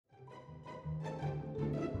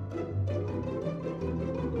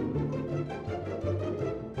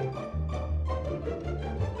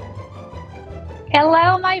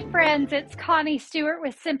Hello, my friends. It's Connie Stewart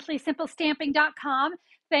with SimplySimpleStamping.com.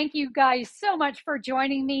 Thank you guys so much for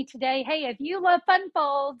joining me today. Hey, if you love fun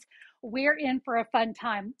folds, we're in for a fun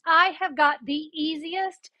time. I have got the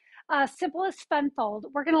easiest, simplest fun fold.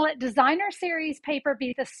 We're going to let designer series paper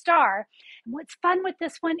be the star. And what's fun with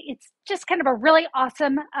this one, it's just kind of a really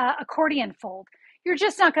awesome accordion fold. You're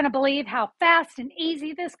just not going to believe how fast and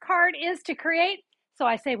easy this card is to create. So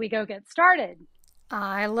I say we go get started.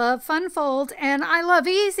 I love fun folds and I love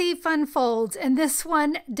easy fun folds, and this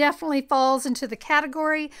one definitely falls into the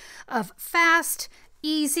category of fast,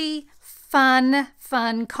 easy, fun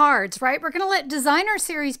cards, right? We're going to let designer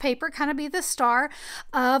series paper kind of be the star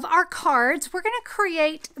of our cards. We're going to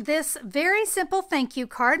create this very simple thank you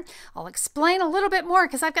card. I'll explain a little bit more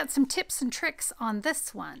because I've got some tips and tricks on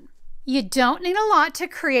this one. You don't need a lot to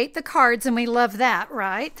create the cards, and we love that,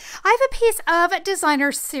 right? I have a piece of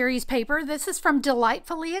designer series paper. This is from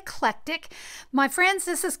Delightfully Eclectic. My friends,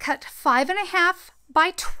 this is cut 5.5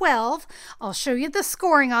 by 12. I'll show you the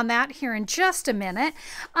scoring on that here in just a minute.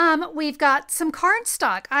 We've got some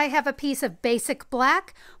cardstock. I have a piece of basic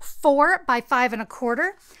black, 4 by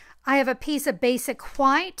 5.25. I have a piece of basic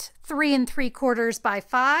white, 3 3/4 by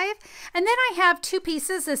 5. And then I have two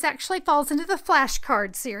pieces. This actually falls into the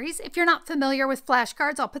flashcard series. If you're not familiar with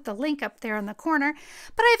flashcards, I'll put the link up there in the corner.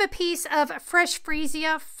 But I have a piece of fresh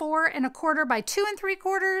freesia, 4 1/4 by 2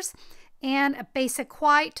 3/4, and a basic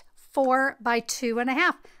white, 4 by 2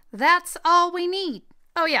 1/2. That's all we need.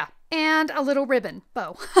 Oh yeah, and a little ribbon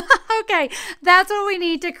bow. Okay, that's what we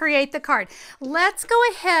need to create the card. Let's go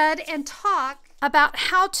ahead and talk about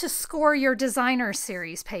how to score your designer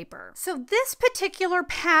series paper. So this particular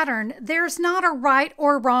pattern, there's not a right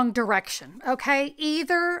or wrong direction, okay?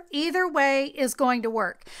 Either way is going to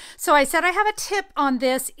work. So I said I have a tip on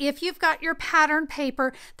this if you've got your pattern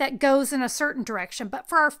paper that goes in a certain direction. But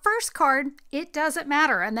for our first card, it doesn't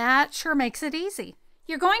matter, and that sure makes it easy.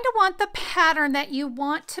 You're going to want the pattern that you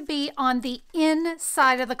want to be on the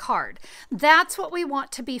inside of the card. That's what we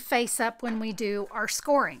want to be face up when we do our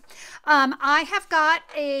scoring. I have got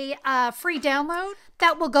a free download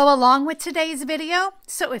that will go along with today's video.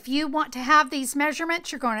 So if you want to have these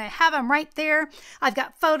measurements, you're going to have them right there. I've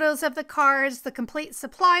got photos of the cards, the complete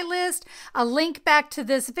supply list, a link back to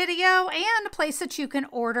this video, and a place that you can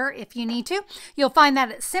order if you need to. You'll find that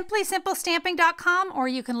at SimplySimpleStamping.com, or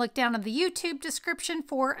you can look down in the YouTube description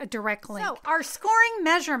for a direct link. So our scoring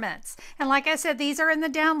measurements, and like I said, these are in the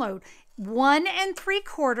download. 1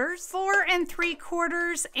 3/4, 4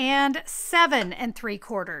 3/4, and 7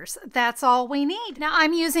 3/4. That's all we need. Now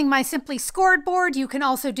I'm using my Simply Scored board. You can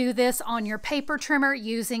also do this on your paper trimmer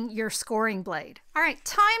using your scoring blade. All right,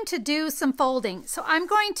 time to do some folding. So I'm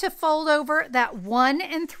going to fold over that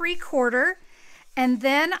 1 3/4, and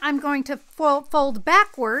then I'm going to fold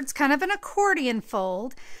backwards, kind of an accordion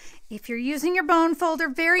fold. If you're using your bone folder,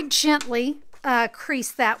 very gently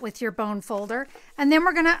crease that with your bone folder, and then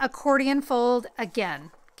we're going to accordion fold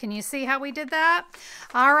again. Can you see how we did that?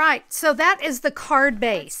 All right, so that is the card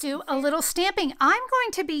base. Let's do a little stamping. I'm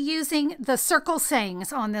going to be using the circle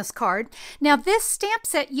sayings on this card. Now this stamp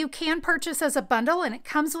set you can purchase as a bundle, and it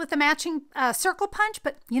comes with a matching circle punch,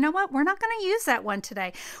 but you know what? We're not going to use that one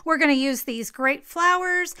today. We're going to use these great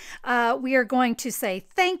flowers. We are going to say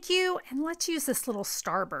thank you, and let's use this little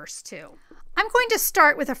starburst too. I'm going to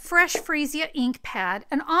start with a fresh freesia ink pad,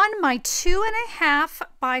 and on my 2.5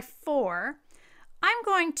 by 4, I'm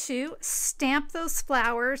going to stamp those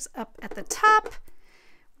flowers up at the top,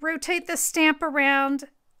 rotate the stamp around.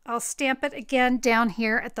 I'll stamp it again down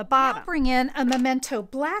here at the bottom. I'll bring in a Memento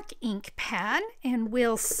black ink pad, and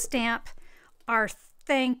we'll stamp our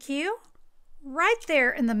thank you right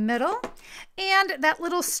there in the middle. And that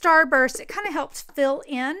little starburst, it kind of helps fill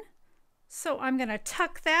in. So I'm going to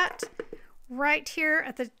tuck that right here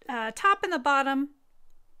at the top and the bottom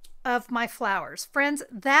of my flowers. Friends,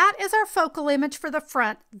 that is our focal image for the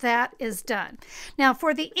front. That is done. Now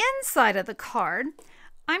for the inside of the card,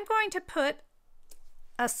 I'm going to put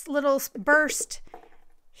a little burst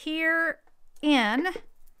here in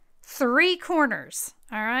 3 corners.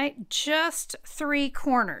 All right, just 3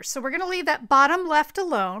 corners. So we're going to leave that bottom left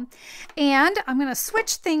alone, and I'm going to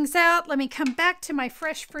switch things out. Let me come back to my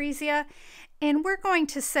fresh freesia, and we're going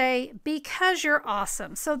to say, because you're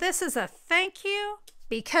awesome. So this is a thank you,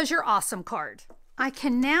 because you're awesome card. I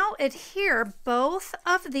can now adhere both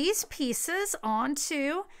of these pieces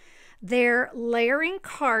onto their layering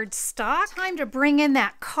cardstock. Time to bring in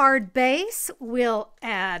that card base. We'll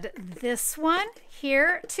add this one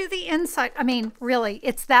here to the inside. I mean, really,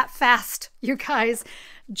 it's that fast, you guys,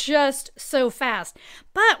 just so fast.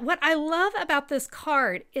 But what I love about this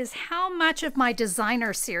card is how much of my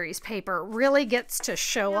designer series paper really gets to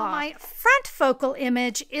show off. My front focal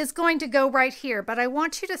image is going to go right here, but I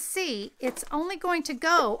want you to see it's only going to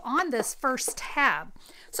go on this first tab.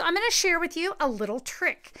 So I'm going to share with you a little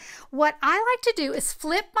trick. What I like to do is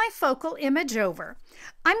flip my focal image over.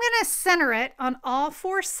 I'm going to center it on all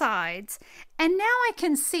four sides, and now I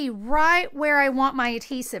can see right where I want my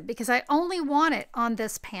adhesive because I only want it on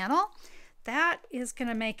this panel. That is going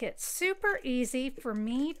to make it super easy for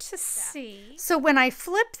me to see. So when I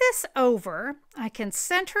flip this over, I can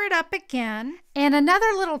center it up again. And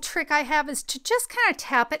another little trick I have is to just kind of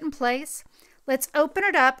tap it in place. Let's open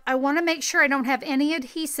it up. I want to make sure I don't have any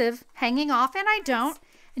adhesive hanging off, and I don't.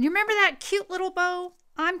 And you remember that cute little bow?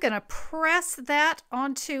 I'm going to press that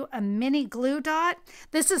onto a mini glue dot.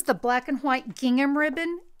 This is the black and white gingham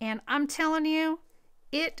ribbon, and I'm telling you,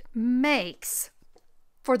 it makes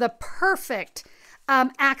for the perfect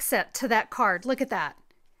accent to that card. Look at that.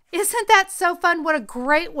 Isn't that so fun? What a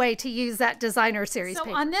great way to use that designer series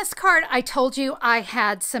paper. On this card, I told you I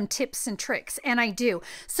had some tips and tricks, and I do.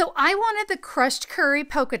 So I wanted the crushed curry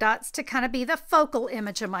polka dots to kind of be the focal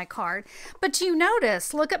image of my card. But you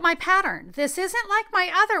notice, look at my pattern. This isn't like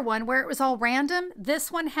my other one where it was all random.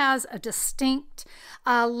 This one has a distinct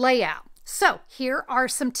layout. So here are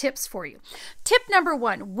some tips for you. Tip number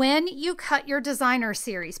one, when you cut your designer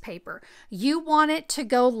series paper, you want it to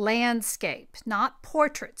go landscape, not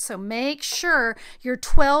portrait. So make sure your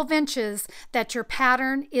 12 inches that your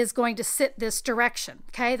pattern is going to sit this direction.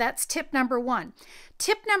 Okay, that's tip number one.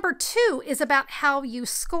 Tip number two is about how you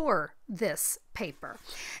score this paper.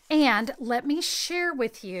 And let me share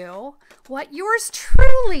with you what yours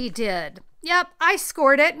truly did. Yep, I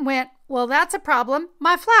scored it and went, well, that's a problem.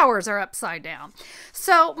 My flowers are upside down.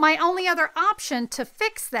 So my only other option to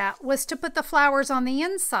fix that was to put the flowers on the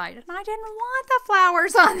inside. And I didn't want the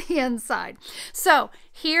flowers on the inside. So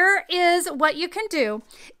here is what you can do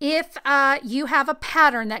if you have a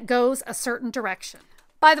pattern that goes a certain direction.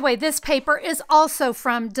 By the way, this paper is also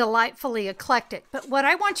from Delightfully Eclectic. But what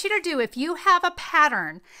I want you to do, if you have a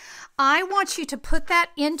pattern, I want you to put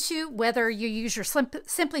that into, whether you use your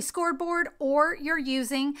Simply Scored board or you're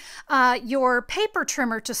using your paper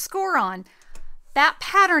trimmer to score on, that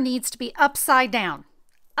pattern needs to be upside down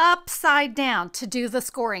to do the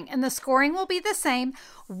scoring. And the scoring will be the same: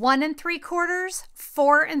 1 3/4,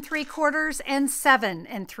 4 3/4, and 7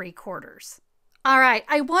 3/4. All right,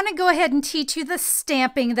 I want to go ahead and teach you the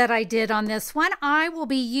stamping that I did on this one. I will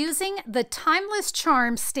be using the Timeless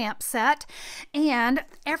Charm stamp set, and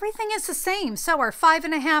everything is the same. So our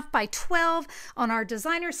 5.5 by 12 on our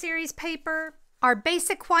designer series paper. Our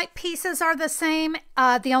basic white pieces are the same.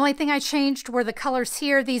 The only thing I changed were the colors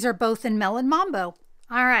here. These are both in Melon Mambo.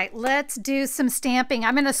 All right, let's do some stamping.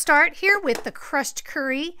 I'm going to start here with the Crushed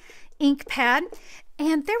Curry ink pad,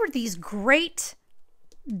 and there were these great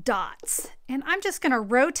dots, and I'm just going to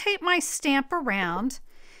rotate my stamp around.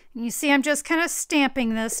 And you see I'm just kind of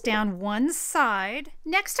stamping this down one side.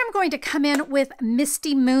 Next I'm going to come in with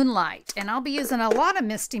Misty Moonlight, and I'll be using a lot of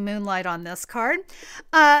Misty Moonlight on this card.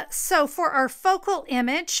 So for our focal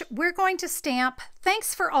image, we're going to stamp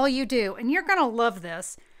Thanks for All You Do, and you're going to love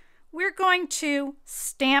this. We're going to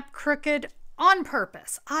stamp crooked on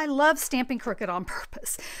purpose. I love stamping crooked on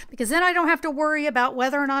purpose because then I don't have to worry about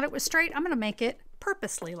whether or not it was straight. I'm going to make it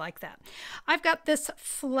purposely like that. I've got this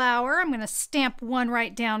flower. I'm going to stamp one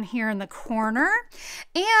right down here in the corner,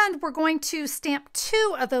 and we're going to stamp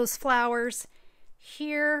 2 of those flowers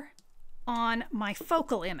here on my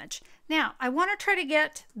focal image. Now I want to try to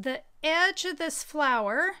get the edge of this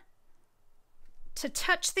flower to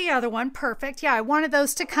touch the other one. Perfect. Yeah, I wanted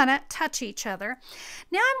those to kind of touch each other.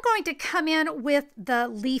 Now I'm going to come in with the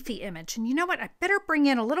leafy image, and you know what? I better bring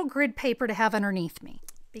in a little grid paper to have underneath me,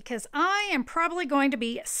 because I am probably going to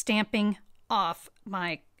be stamping off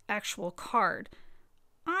my actual card.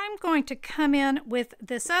 I'm going to come in with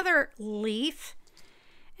this other leaf,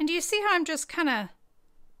 and do you see how I'm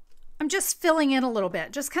just filling in a little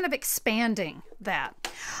bit, just kind of expanding that.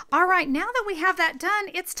 All right, now that we have that done,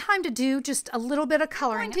 it's time to do just a little bit of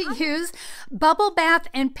coloring. I'm going to use Bubble Bath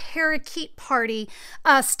and Parakeet Party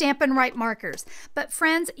Stampin' Write markers. But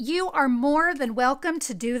friends, you are more than welcome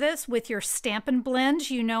to do this with your Stampin' Blends.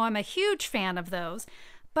 You know I'm a huge fan of those.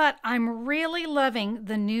 But I'm really loving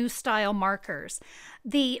the new style markers.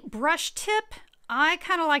 The brush tip, I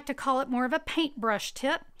kind of like to call it more of a paintbrush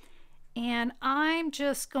tip. And I'm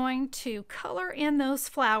just going to color in those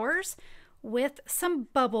flowers with some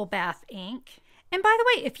Bubble Bath ink. And by the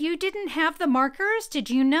way, if you didn't have the markers, did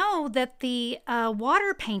you know that the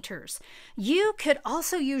water painters, you could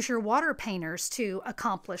also use your water painters to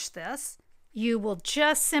accomplish this. You will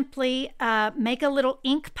just simply make a little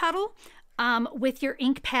ink puddle with your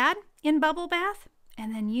ink pad in Bubble Bath,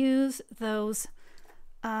 and then use those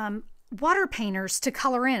water painters to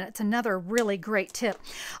color in. It's another really great tip.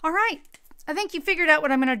 All right, I think you figured out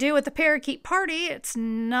what I'm going to do with the parakeet party. It's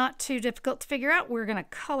not too difficult to figure out. We're going to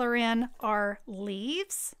color in our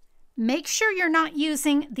leaves. Make sure you're not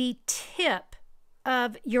using the tip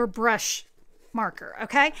of your brush marker,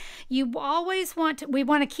 okay? You always we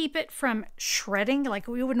want to keep it from shredding, like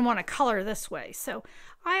we wouldn't want to color this way. So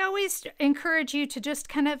I always encourage you to just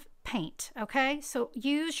kind of paint, okay? So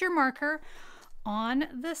use your marker on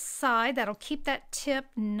the side. That'll keep that tip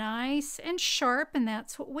nice and sharp, and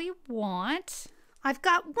that's what we want. I've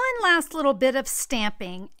got one last little bit of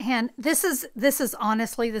stamping, and this is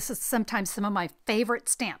honestly, this is sometimes some of my favorite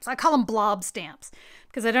stamps. I call them blob stamps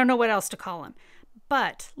because I don't know what else to call them.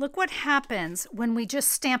 But look what happens when we just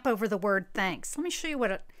stamp over the word thanks. Let me show you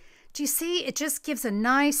what do you see? It just gives a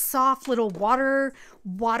nice, soft little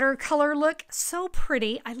watercolor look. So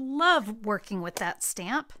pretty. I love working with that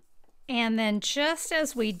stamp. And then just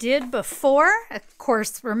as we did before, of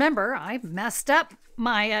course, remember, I messed up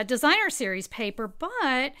my designer series paper,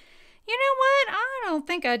 but you know what? I don't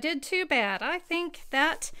think I did too bad. I think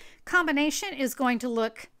that combination is going to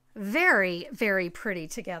look very, very pretty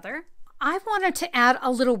together. I wanted to add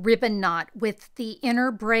a little ribbon knot with the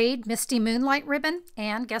inner braid Misty Moonlight ribbon,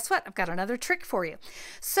 and guess what? I've got another trick for you.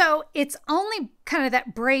 So it's only kind of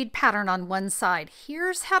that braid pattern on one side.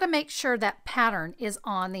 Here's how to make sure that pattern is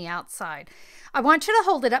on the outside. I want you to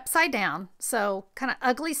hold it upside down, so kind of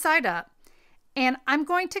ugly side up, and I'm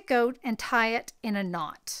going to go and tie it in a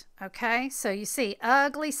knot, okay? So you see,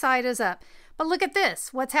 ugly side is up. But look at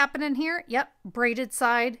this. What's happening here? Yep, braided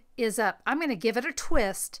side is up. I'm going to give it a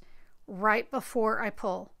twist right before I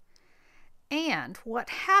pull. And what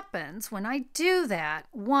happens when I do that,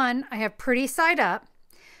 one, I have pretty side up,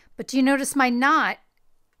 but do you notice my knot?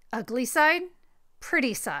 Ugly side,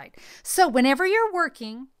 pretty side. So whenever you're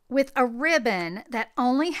working with a ribbon that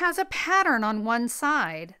only has a pattern on one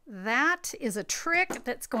side, that is a trick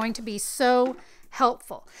that's going to be so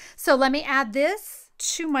helpful. So let me add this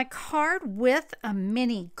to my card with a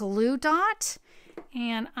mini glue dot.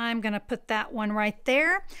 And I'm going to put that one right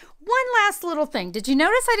there. One last little thing. Did you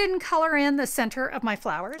notice I didn't color in the center of my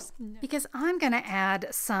flowers? No. Because I'm going to add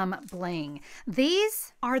some bling.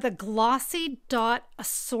 These are the glossy dot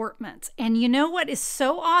assortments. And you know what is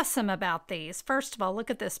so awesome about these? First of all,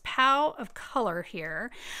 look at this pow of color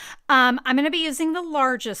here. I'm going to be using the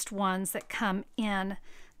largest ones that come in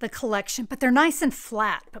the collection, but they're nice and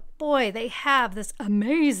flat. But boy, they have this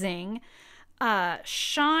amazing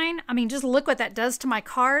shine. I mean, just look what that does to my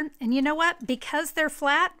card. And you know what? Because they're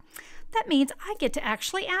flat, that means I get to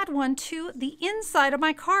actually add one to the inside of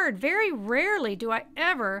my card. Very rarely do I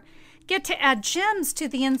ever get to add gems to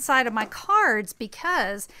the inside of my cards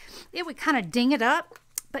because it would kind of ding it up.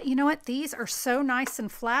 But you know what? These are so nice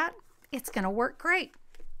and flat. It's going to work great.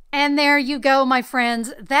 And there you go, my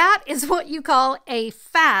friends. That is what you call a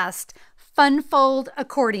fast fun fold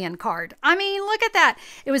accordion card. I mean, look at that.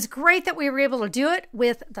 It was great that we were able to do it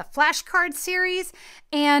with the flashcard series.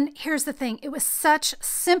 And here's the thing. It was such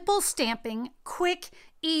simple stamping, quick,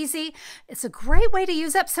 easy. It's a great way to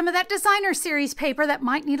use up some of that designer series paper that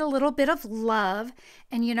might need a little bit of love.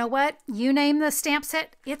 And you know what? You name the stamp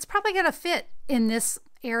set, it's probably going to fit in this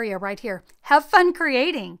area right here. Have fun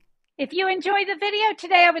creating. If you enjoyed the video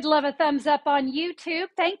today, I would love a thumbs up on YouTube.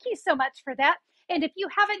 Thank you so much for that. And if you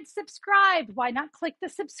haven't subscribed, why not click the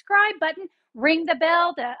subscribe button, ring the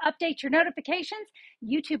bell to update your notifications.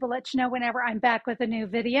 YouTube will let you know whenever I'm back with a new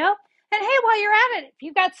video. And hey, while you're at it, if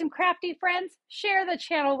you've got some crafty friends, share the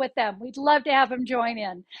channel with them. We'd love to have them join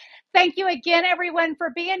in. Thank you again, everyone, for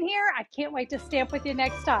being here. I can't wait to stamp with you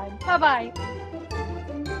next time. Bye-bye.